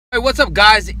Hey, what's up,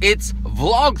 guys? It's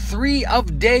vlog 3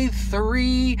 of day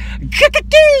 3.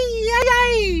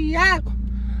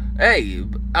 Hey,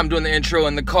 I'm doing the intro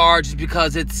in the car just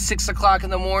because it's 6 o'clock in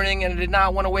the morning and I did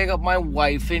not want to wake up my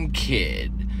wife and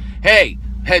kid. Hey,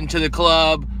 heading to the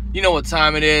club. You know what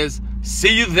time it is.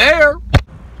 See you there.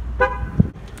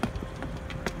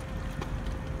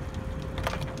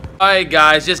 Alright,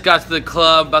 guys, just got to the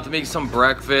club, about to make some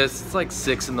breakfast. It's like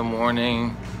 6 in the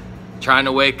morning. Trying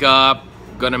to wake up.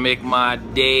 Gonna make my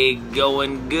day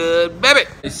going good, baby.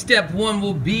 Step 1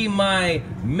 will be my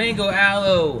mango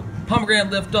aloe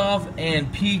pomegranate liftoff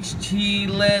and peach tea.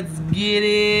 Let's get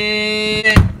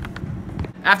it.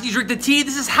 After you drink the tea,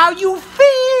 this is how you feel.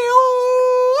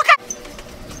 Okay.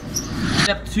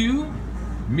 Step 2,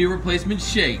 meal replacement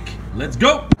shake. Let's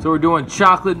go. So we're doing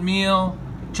chocolate meal,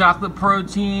 chocolate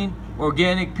protein,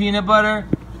 organic peanut butter.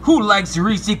 Who likes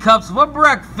Reese cups for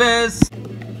breakfast?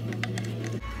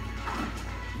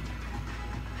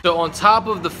 So on top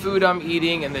of the food I'm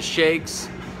eating and the shakes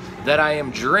that I am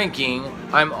drinking,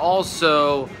 I'm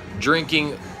also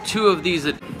drinking 2 of these.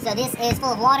 So this is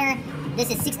full of water. This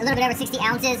is a little bit over 60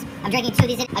 ounces. I'm drinking 2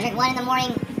 of these. I drink 1 in the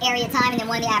morning area time and then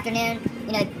 1 in the afternoon.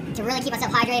 You know, to really keep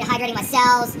myself hydrated, hydrating my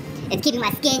cells. It's keeping my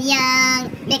skin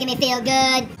young, making me feel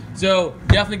good. So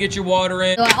definitely get your water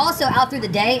in. So I also, out through the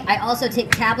day, I also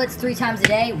take tablets 3 times a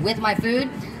day with my food.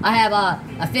 I have a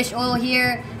fish oil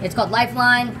here. It's called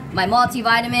Lifeline. My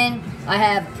multivitamin. I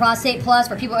have Prostate Plus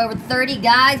for people over 30.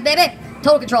 Guys, baby,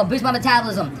 total control, boost my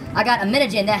metabolism. I got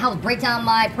Aminogen that helps break down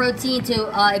my protein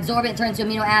to absorb it and turn into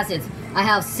amino acids. I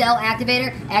have Cell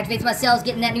Activator, activates my cells,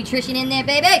 getting that nutrition in there,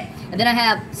 baby. And then I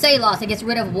have Cellulose that gets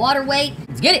rid of water weight.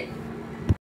 Let's get it.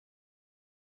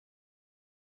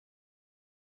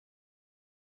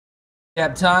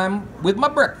 Nap time with my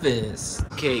breakfast.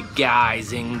 Okay,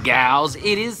 guys and gals,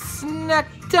 it is snack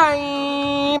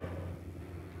time.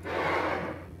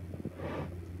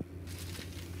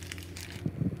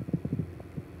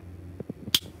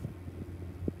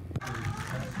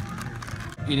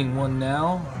 Eating one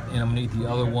now, and I'm gonna eat the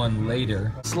other one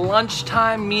later. It's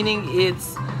lunchtime, meaning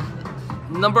it's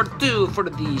number 2 for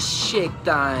the shake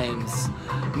times.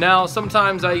 Now,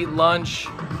 sometimes I eat lunch,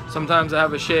 sometimes I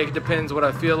have a shake, depends what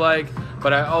I feel like,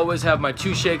 but I always have my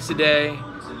 2 shakes a day,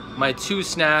 my 2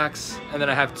 snacks, and then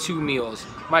I have 2 meals.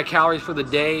 My calories for the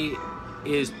day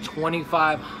is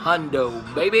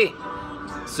 2,500, baby.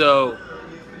 So,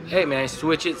 hey man,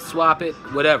 switch it, swap it,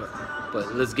 whatever.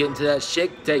 But let's get into that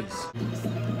shake taste.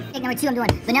 Shake number 2, I'm doing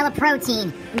vanilla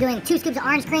protein. I'm doing 2 scoops of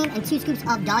orange cream and 2 scoops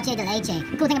of dulce de leche.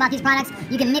 Cool thing about these products,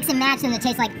 you can mix and match them and they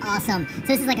taste like awesome. So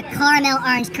this is like a caramel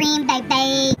orange cream,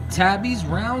 baby. Tabby's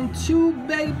round 2,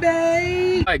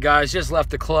 baby. All right, guys, just left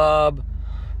the club.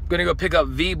 Gonna go pick up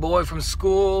V-Boy from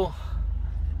school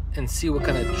and see what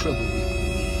kind of trouble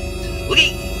we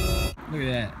get. Look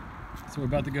at that. So we're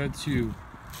about to go to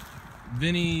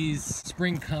Vinny's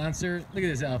spring concert. Look at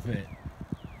this outfit.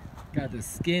 Got the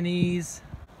skinnies.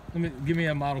 Give me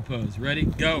a model pose. Ready?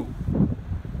 Go.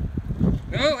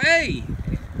 Oh, hey!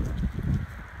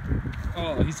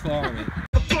 Oh, he's following me.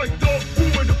 This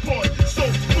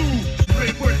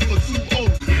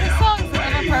song's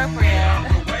inappropriate.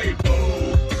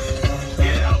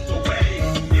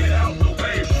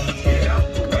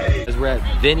 As we're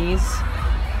at Vinny's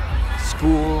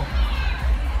school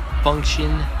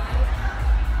function.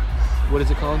 What is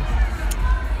it called? I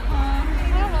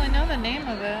don't really know the name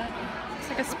of it. It's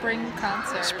like a spring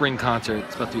concert. Spring concert.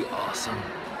 It's about to be awesome.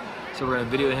 So we're gonna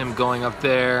video him going up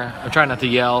there. I'm trying not to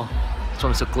yell. So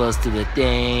I'm so close to the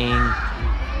thing.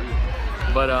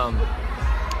 But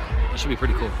it should be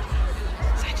pretty cool.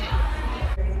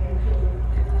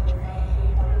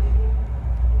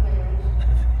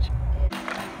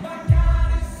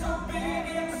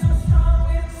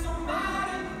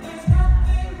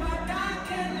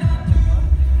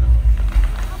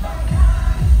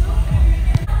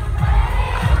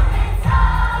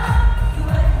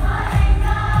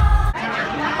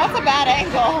 That's a bad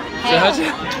angle. So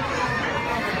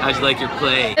how'd you like your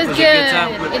play? It's Was good. it a good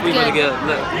time? What It's are you gonna good. get?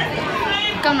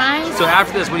 Look. Go nice. So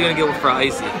after this, what are you gonna get for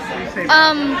icy?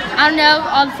 I don't know,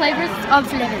 all the flavors. All the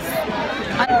flavors.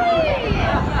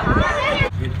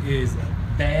 It is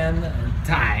Ban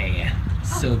Thai.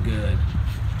 So good.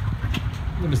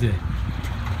 Let me see.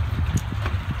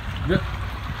 Rip.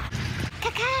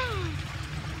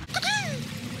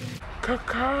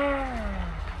 Cacao.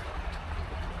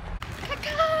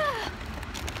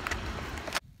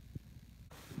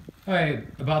 All right,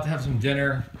 about to have some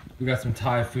dinner. We got some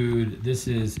Thai food. This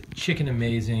is chicken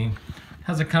amazing.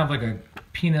 Has a kind of like a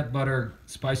peanut butter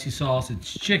spicy sauce.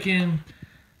 It's chicken,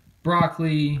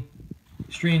 broccoli,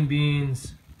 string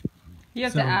beans, You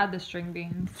have to add the string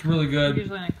beans. It's really good.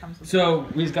 Usually when it comes with So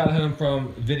we just got home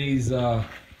from Vinny's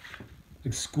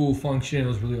school function. It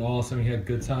was really awesome. He had a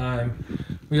good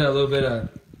time. We got a little bit of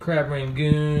crab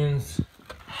rangoons.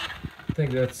 I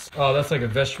think that's like a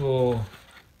vegetable,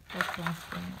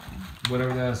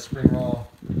 whatever that is, spring roll.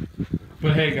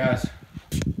 But hey guys.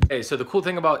 Hey, so the cool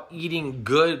thing about eating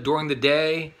good during the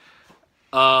day,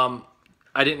 I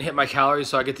didn't hit my calories,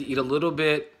 so I get to eat a little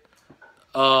bit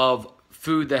of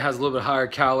food that has a little bit higher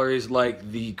calories,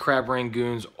 like the crab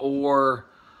rangoons or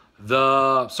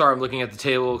the, sorry, I'm looking at the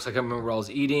table because I can't remember what I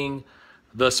was eating,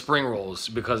 the spring rolls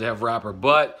because they have wrapper.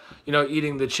 But, you know,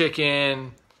 eating the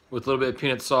chicken with a little bit of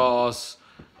peanut sauce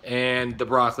and the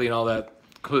broccoli and all that,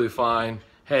 completely fine.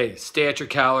 Hey, stay at your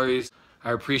calories.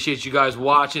 I appreciate you guys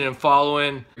watching and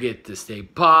following. Get to stay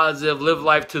positive, live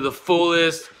life to the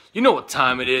fullest. You know what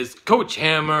time it is. Coach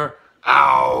Hammer,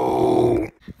 ow.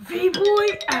 V-Boy,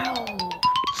 ow.